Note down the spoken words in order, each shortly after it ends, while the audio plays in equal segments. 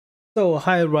So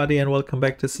hi everybody and welcome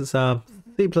back. This is a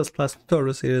C++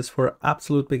 tutorial series for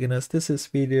absolute beginners. This is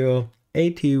video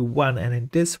 81 and in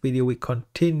this video we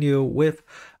continue with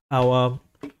our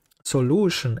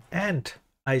solution, and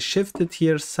I shifted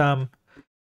here some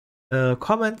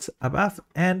comments above,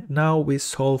 and now we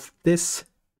solve this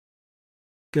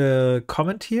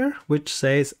comment here which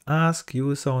says ask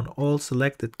user on all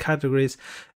selected categories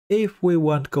if we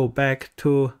want to go back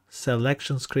to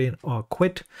selection screen or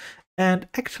quit. And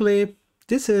actually,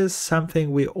 this is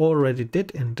something we already did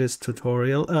in this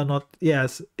tutorial,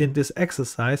 in this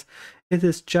exercise. It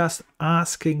is just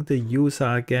asking the user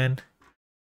again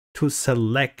to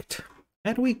select.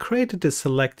 And we created the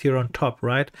select here on top,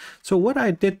 right? So what I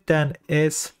did then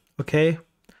is, okay,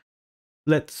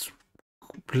 let's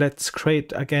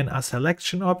create again a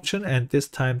selection option, and this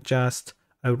time just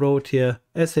I wrote here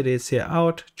as it is here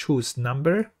out, choose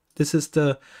number. This is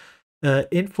the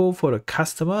info for the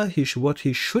customer. What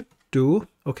he should do.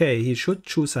 Okay, he should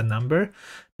choose a number.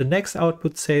 The next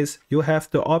output says you have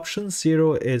the option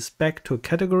 0 is back to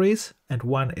categories and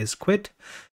 1 is quit.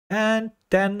 And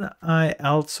then I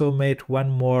also made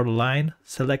one more line,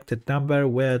 selected number,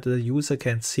 where the user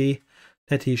can see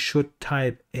that he should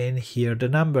type in here the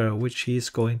number which he is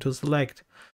going to select.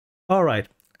 All right,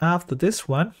 after this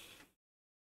one,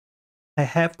 I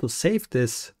have to save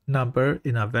this number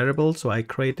in a variable, so I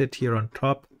created here on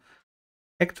top.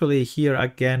 Actually here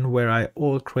again where I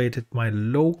all created my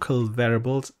local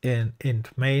variables in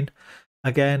int main.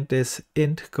 Again this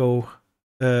int go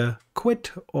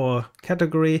quit or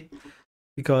category,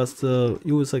 because the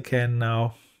user can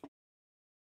now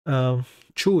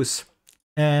choose.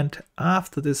 And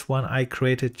after this one I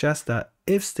created just a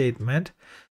if statement,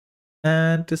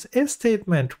 and this if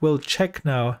statement will check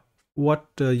now what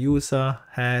the user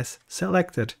has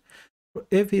selected.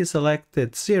 If he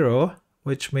selected 0,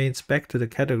 which means back to the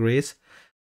categories,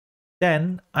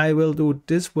 then I will do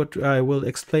this, what I will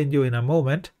explain you in a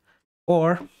moment.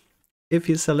 Or if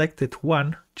he selected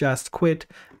 1, just quit,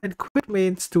 and quit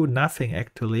means do nothing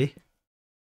actually.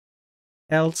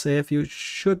 Else if you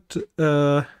should,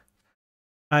 I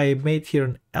made here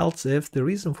an else if. The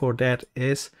reason for that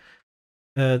is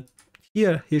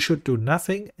here he should do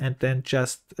nothing and then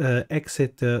just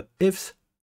exit the if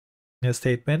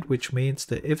statement, which means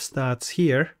the if starts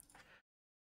here.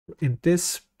 In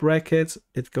this bracket,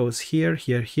 it goes here,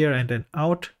 here, here, and then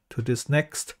out to this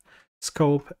next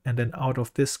scope, and then out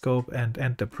of this scope and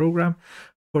end the program,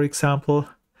 for example.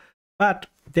 But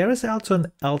there is also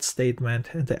an else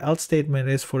statement, and the else statement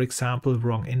is, for example,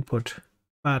 wrong input.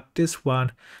 But this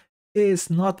one is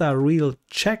not a real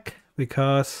check,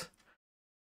 because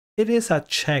it is a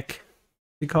check,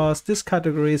 because this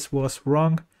categories was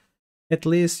wrong. At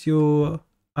least you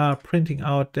are printing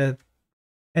out that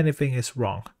anything is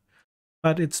wrong.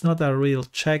 But it's not a real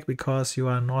check, because you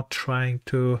are not trying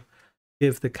to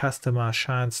give the customer a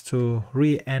chance to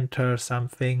re-enter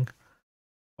something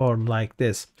or like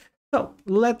this. So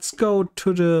let's go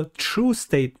to the true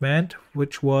statement,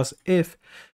 which was if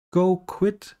go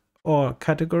quit or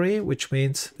category, which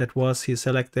means that was he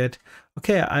selected,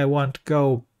 okay, I want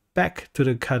go back to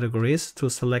the categories to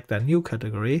select a new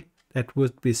category. That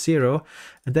would be 0.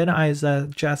 And then I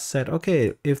just said,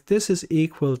 okay, if this is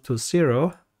equal to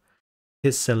 0,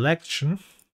 his selection,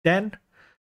 then,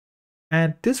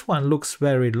 and this one looks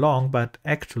very long, but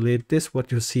actually this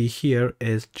what you see here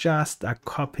is just a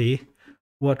copy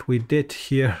what we did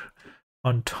here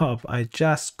on top. I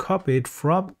just copied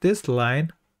from this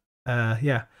line,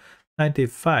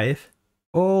 95,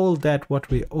 all that what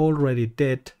we already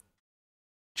did,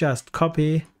 just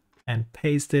copy and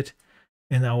paste it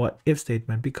in our if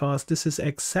statement, because this is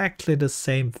exactly the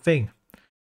same thing.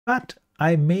 But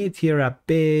I made here a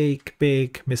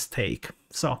big mistake.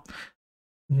 So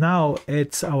now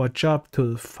it's our job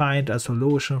to find a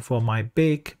solution for my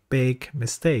big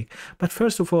mistake. But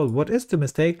first of all, what is the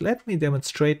mistake? Let me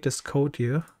demonstrate this code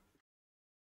here.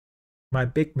 My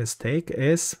big mistake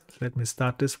is, let me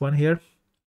start this one here.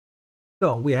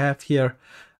 So we have here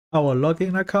our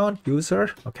login account,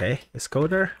 user, okay, is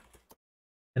coder.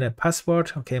 And then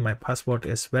password, okay, my password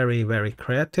is very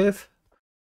creative.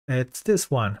 It's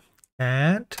this one.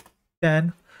 And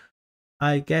then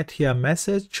I get here a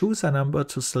message, choose a number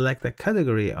to select a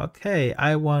category. Okay,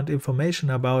 I want information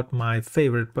about my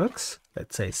favorite books.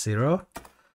 Let's say 0.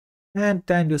 And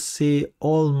then you see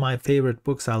all my favorite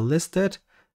books are listed.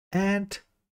 And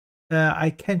I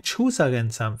can choose again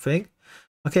something.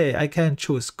 Okay, I can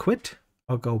choose quit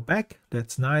or go back.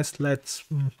 That's nice. Let's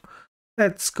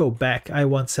go back. I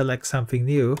want to select something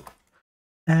new.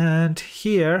 And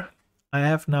here I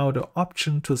have now the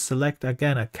option to select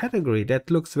again a category. That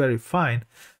looks very fine.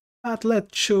 But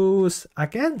let's choose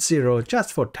again 0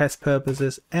 just for test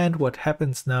purposes. And what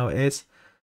happens now is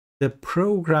the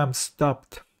program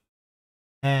stopped.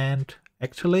 And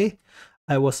actually,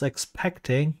 I was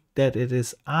expecting that it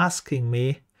is asking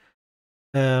me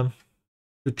to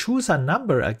choose a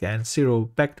number again,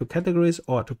 0 back to categories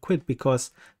or to quit,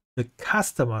 because the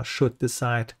customer should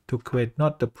decide to quit,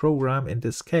 not the program in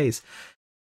this case.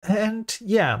 And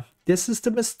yeah, this is the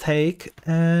mistake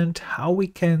and how we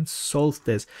can solve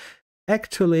this.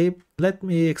 Actually, let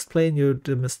me explain you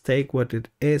the mistake, what it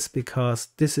is, because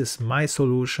this is my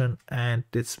solution and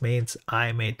this means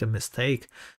I made the mistake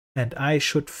and I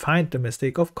should find the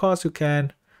mistake. Of course, you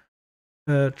can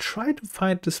try to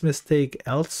find this mistake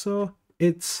also.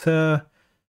 It's not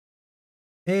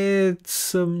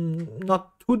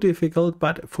too difficult,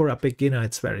 but for a beginner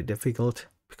it's very difficult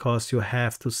because you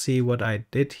have to see what I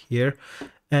did here.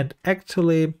 And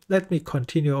actually, let me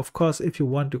continue. Of course, if you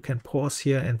want, you can pause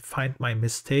here and find my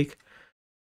mistake.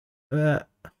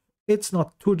 It's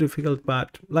not too difficult,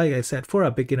 but like I said, for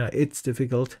a beginner it's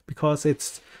difficult because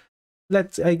it's,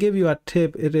 I give you a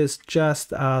tip, it is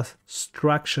just a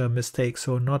structure mistake,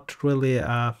 so not really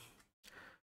a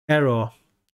error.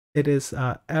 It is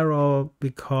an error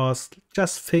because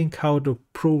just think how the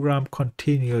program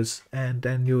continues and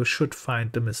then you should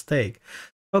find the mistake.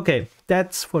 Okay,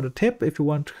 that's for the tip. If you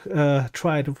want to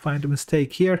try to find a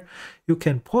mistake here, you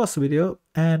can pause the video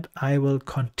and I will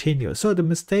continue. So the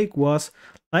mistake was,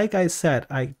 like I said,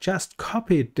 I just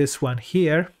copied this one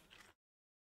here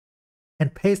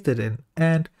and pasted in,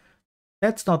 and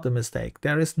that's not the mistake.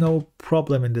 There is no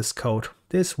problem in this code.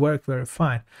 This worked very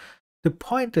fine. The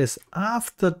point is,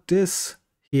 after this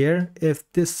here,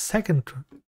 if this second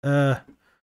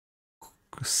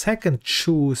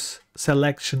choose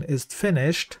selection is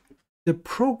finished, the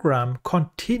program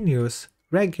continues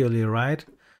regularly, right?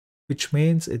 Which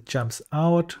means it jumps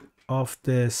out of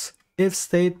this if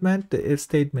statement. The if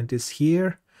statement is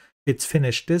here. It's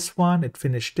finished this one, it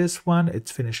finished this one,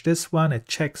 it's finished this one, it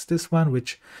checks this one,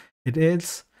 which it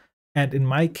is. And in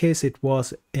my case, it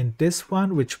was in this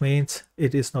one, which means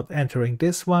it is not entering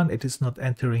this one, it is not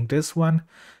entering this one.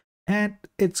 And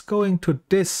it's going to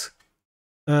this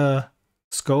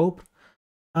scope.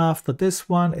 After this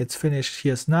one, it's finished,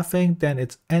 here's nothing. Then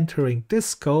it's entering this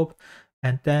scope.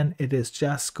 And then it is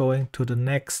just going to the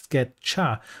next get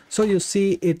char. So you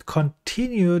see, it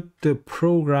continued the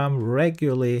program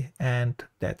regularly, and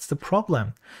that's the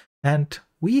problem. And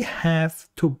we have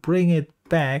to bring it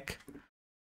back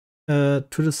to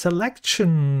the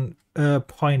selection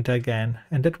point again.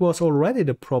 And that was already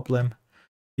the problem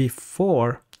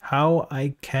before. How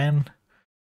I can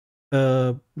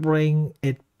bring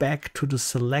it back to the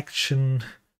selection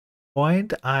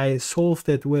point. I solved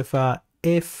it with a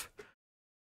if.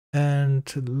 And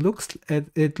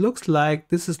it looks like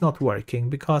this is not working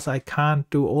because I can't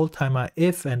do old-timer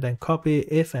if and then copy,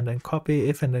 if and then copy,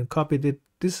 if and then copy.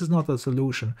 This is not a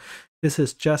solution. This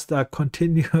is just a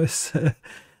continuous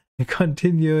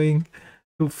continuing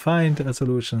to find a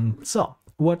solution. So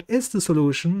what is the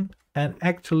solution? And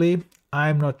actually,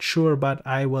 I'm not sure, but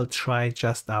I will try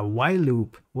just a while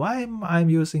loop. Why I'm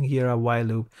using here a while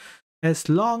loop? As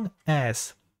long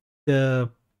as the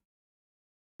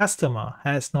customer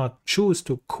has not choose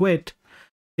to quit,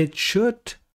 it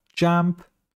should jump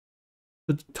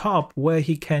to the top where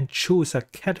he can choose a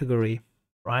category,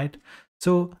 right?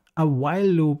 So a while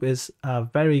loop is a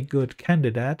very good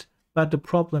candidate, but the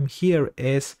problem here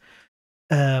is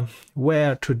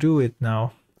where to do it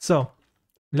now. So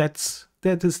that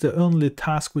is the only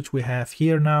task which we have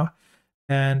here now,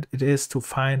 and it is to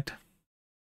find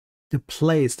the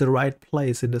right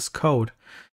place in this code.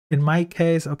 In my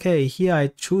case, okay, here I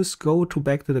choose go to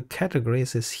back to the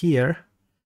categories is here.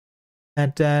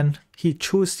 And then he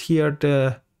choose here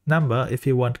the number if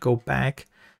you want to go back.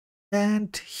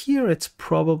 And here it's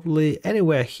probably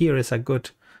anywhere here is a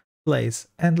good place.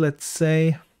 And let's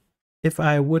say if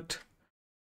I would,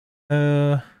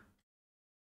 if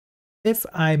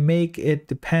I make it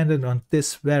dependent on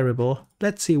this variable,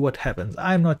 let's see what happens.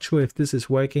 I'm not sure if this is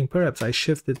working. Perhaps I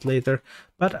shift it later,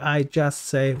 but I just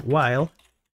say while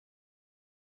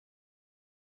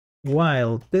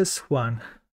this one,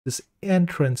 this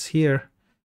entrance here,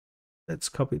 let's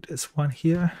copy this one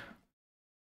here,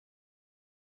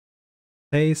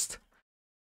 paste,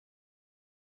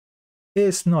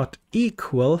 is not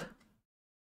equal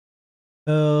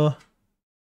no,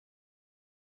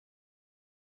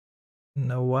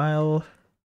 while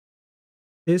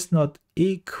is not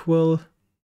equal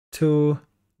to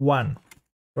 1,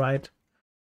 right?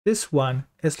 This one,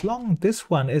 as long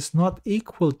this one is not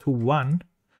equal to 1,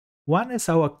 1 is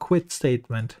our quit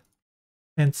statement.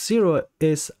 and 0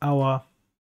 is our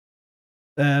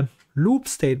loop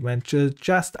statement,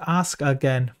 just ask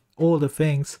again all the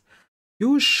things,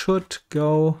 you should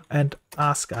go and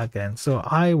ask again. So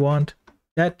I want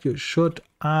that you should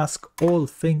ask all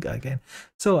things again.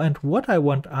 So, and what I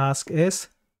want to ask is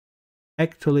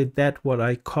actually that what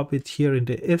I copied here in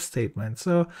the if statement.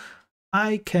 So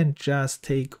I can just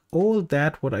take all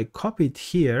that what I copied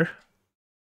here.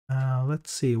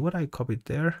 Let's see what I copied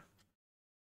there.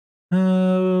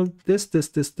 This,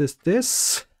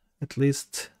 at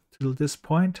least till this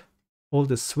point. All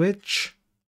the switch.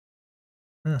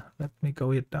 Let me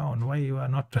go it down. Why you are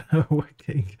not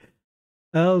working?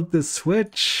 All the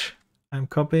switch. I'm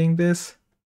copying this.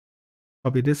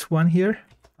 Copy this one here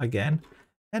again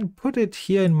and put it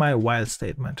here in my while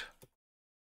statement.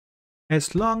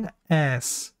 As long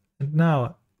as, and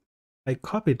now I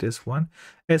copy this one,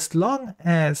 as long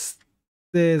as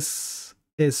this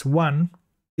is 1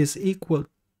 is equal,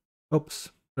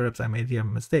 oops, perhaps I made here a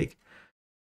mistake.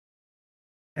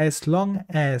 As long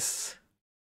as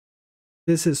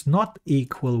this is not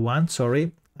equal 1,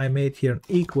 sorry, I made here an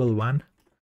equal 1.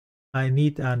 I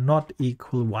need a not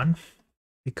equal 1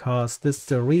 because this is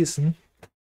the reason.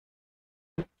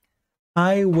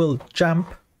 I will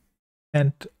jump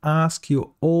and ask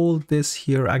you all this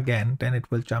here again. Then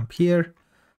it will jump here,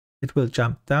 it will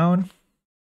jump down,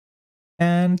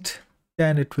 and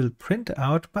then it will print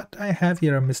out. But I have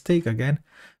here a mistake again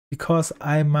because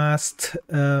I must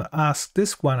ask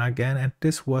this one again, and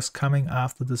this was coming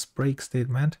after this break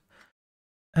statement.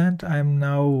 And I'm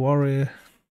now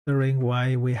wondering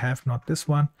why we have not this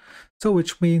one. So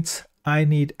which means I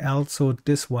need also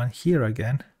this one here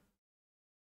again.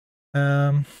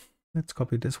 Let's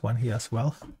copy this one here as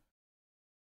well.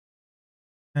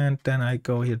 And then I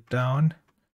go here down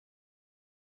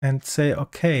and say,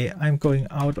 okay, I'm going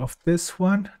out of this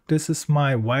one. This is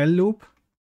my while loop.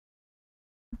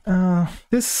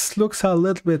 This looks a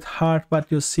little bit hard, but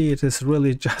you see it is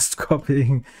really just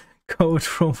copying code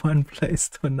from one place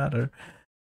to another.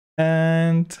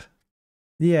 And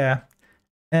yeah,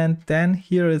 and then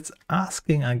here it's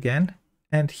asking again,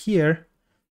 and here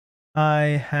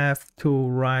I have to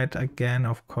write again,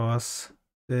 of course,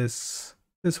 this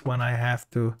one I have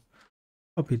to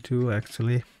copy too,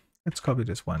 actually. Let's copy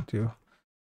this one too.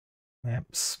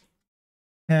 Maps.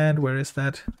 And where is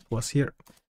that? It was here.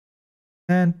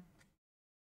 And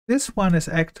this one is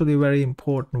actually very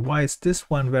important. Why is this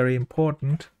one very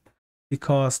important?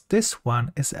 Because this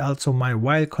one is also my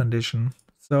while condition.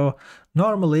 So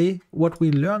normally what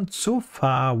we learned so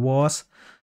far was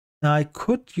I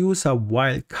could use a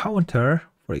while counter,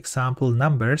 for example,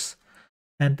 numbers,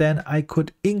 and then I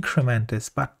could increment this.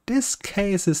 But this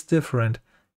case is different.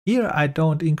 Here I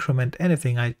don't increment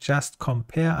anything. I just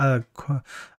compare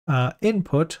a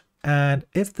input, and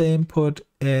if the input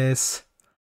is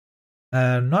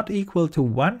not equal to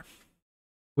 1,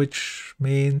 which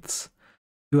means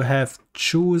you have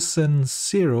chosen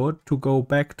 0 to go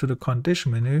back to the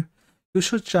condition menu, you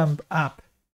should jump up.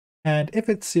 And if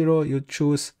it's 0, you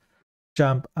choose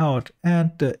jump out.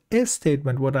 And the if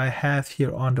statement what I have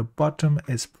here on the bottom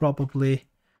is probably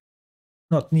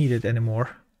not needed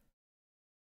anymore.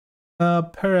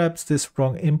 Perhaps this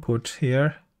wrong input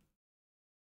here,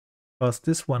 because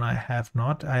this one I have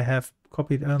not. I have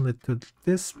copied only to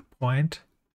this point.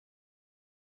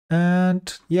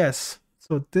 And yes,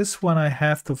 so this one I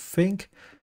have to think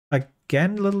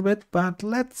again a little bit, but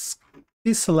let's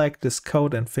deselect this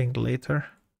code and think later,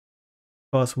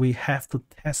 because we have to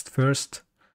test first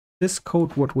this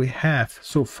code what we have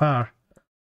so far.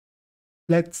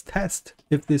 Let's test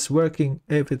if it's working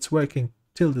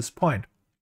till this point.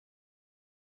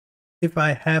 If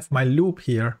I have my loop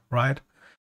here, right,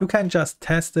 you can just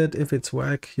test it. If it's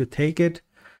work, you take it.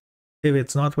 If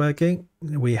it's not working,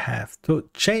 we have to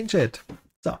change it.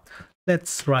 So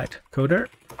let's write coder.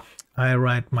 I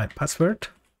write my password.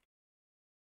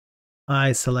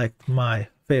 I select my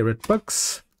favorite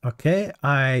books. Okay,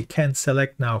 I can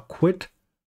select now quit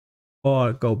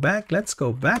or go back. Let's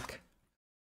go back.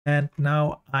 And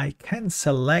now I can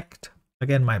select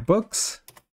again my books,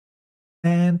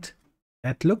 and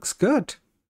that looks good.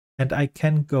 And I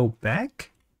can go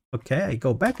back. Okay, I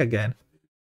go back again.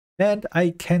 And I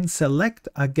can select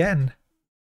again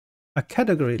a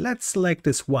category. Let's select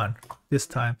this one this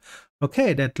time.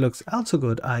 Okay, that looks also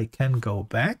good. I can go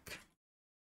back.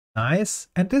 Nice.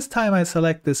 And this time I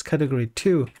select this category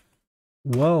too.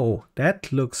 Whoa,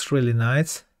 that looks really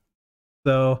nice.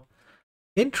 So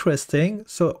interesting.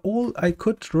 So I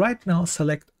could right now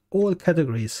select all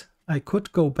categories. I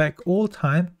could go back all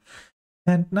time.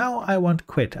 And now I want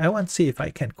quit. I want to see if I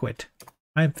can quit.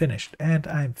 I'm finished, and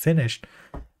I'm finished.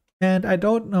 And I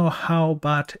don't know how,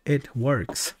 but it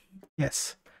works.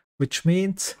 Yes, which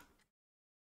means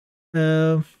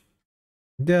the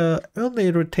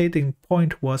only rotating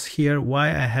point was here why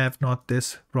I have not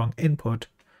this wrong input.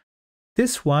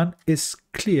 This one is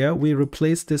clear. We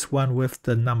replaced this one with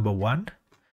the number 1.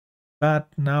 But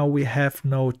now we have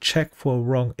no check for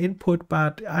wrong input.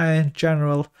 But in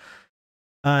general,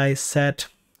 I said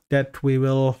that we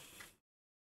will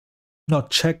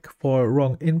not check for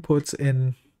wrong inputs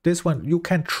in this one. You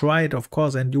can try it, of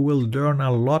course, and you will learn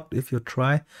a lot if you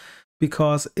try,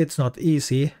 because it's not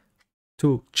easy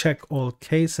to check all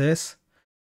cases.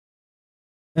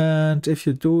 And if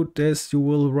you do this, you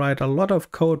will write a lot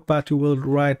of code, but you will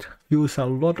use a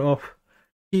lot of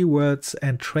keywords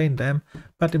and train them.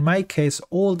 But in my case,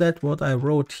 all that what I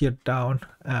wrote here down,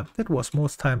 that was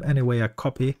most time anyway a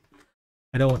copy.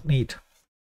 I don't need.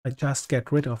 I just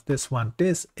get rid of this one.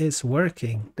 This is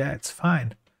working. That's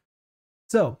fine.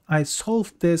 So I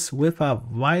solved this with a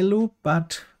while loop,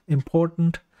 but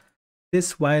important,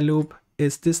 this while loop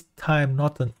is this time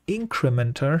not an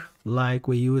incrementer like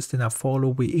we used in a for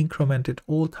loop. We incremented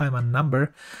all time a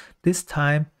number. This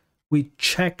time we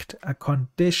checked a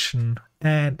condition,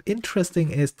 and interesting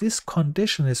is this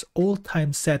condition is all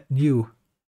time set new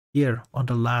here on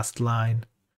the last line.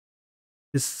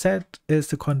 This set is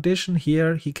the condition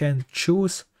here. He can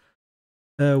choose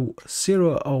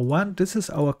 0 or 1. This is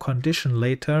our condition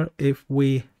later if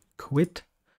we quit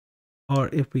or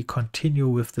if we continue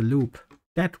with the loop.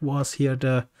 That was here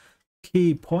the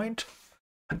key point.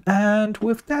 And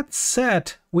with that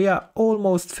said, we are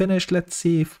almost finished. Let's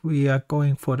see if we are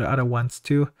going for the other ones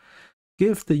too.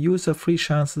 Give the user free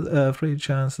chances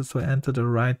to enter the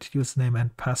right username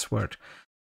and password.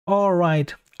 All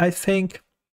right, I think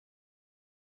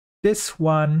this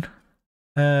one,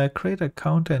 create a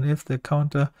counter, and if the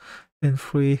counter in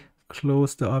free,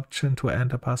 close the option to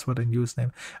enter password and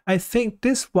username. I think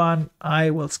this one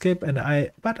I will skip,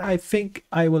 but I think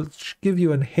I will give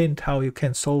you a hint how you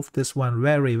can solve this one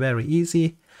very, very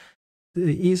easy.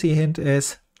 The easy hint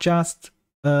is just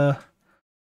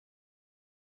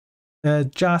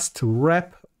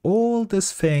wrap all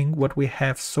this thing what we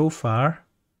have so far,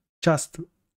 just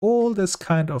all this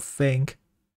kind of thing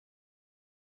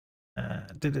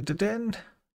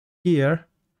here,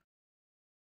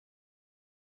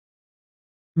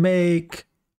 make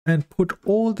and put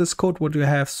all this code what you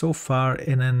have so far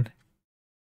in an,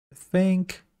 I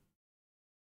think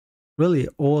really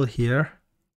all here,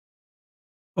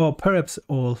 or perhaps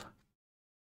all,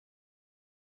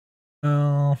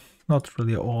 not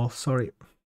really all, sorry.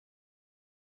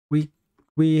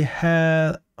 We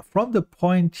have from the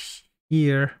point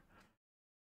here,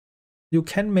 you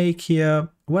can make here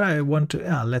what I want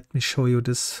to, let me show you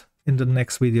this in the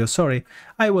next video. Sorry,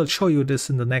 I will show you this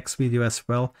in the next video as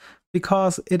well,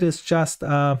 because it is just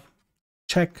a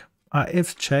check, a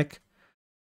if check,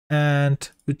 and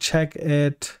you check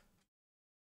it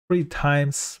 3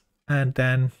 times, and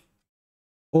then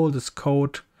all this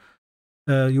code,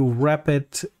 you wrap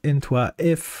it into a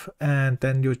if, and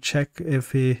then you check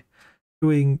if he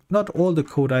doing not all the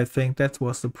code. I think that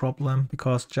was the problem,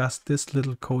 because just this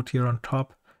little code here on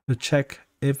top, you check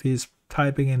if he's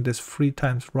typing in this 3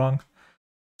 times wrong.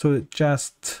 So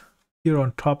just here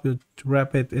on top you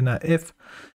wrap it in a if,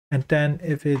 and then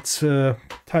if it's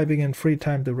typing in 3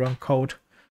 times the wrong code,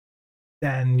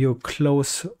 then you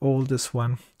close all this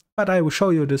one. But I will show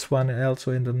you this one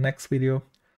also in the next video.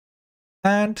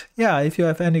 And yeah, if you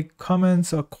have any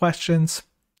comments or questions,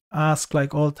 ask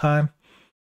like all time.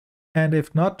 And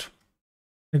if not,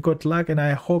 good luck, and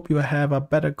I hope you have a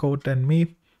better code than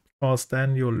me, because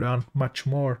then you'll learn much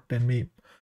more than me.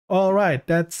 All right,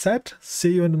 that's it.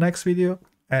 See you in the next video,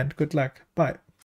 and good luck. Bye.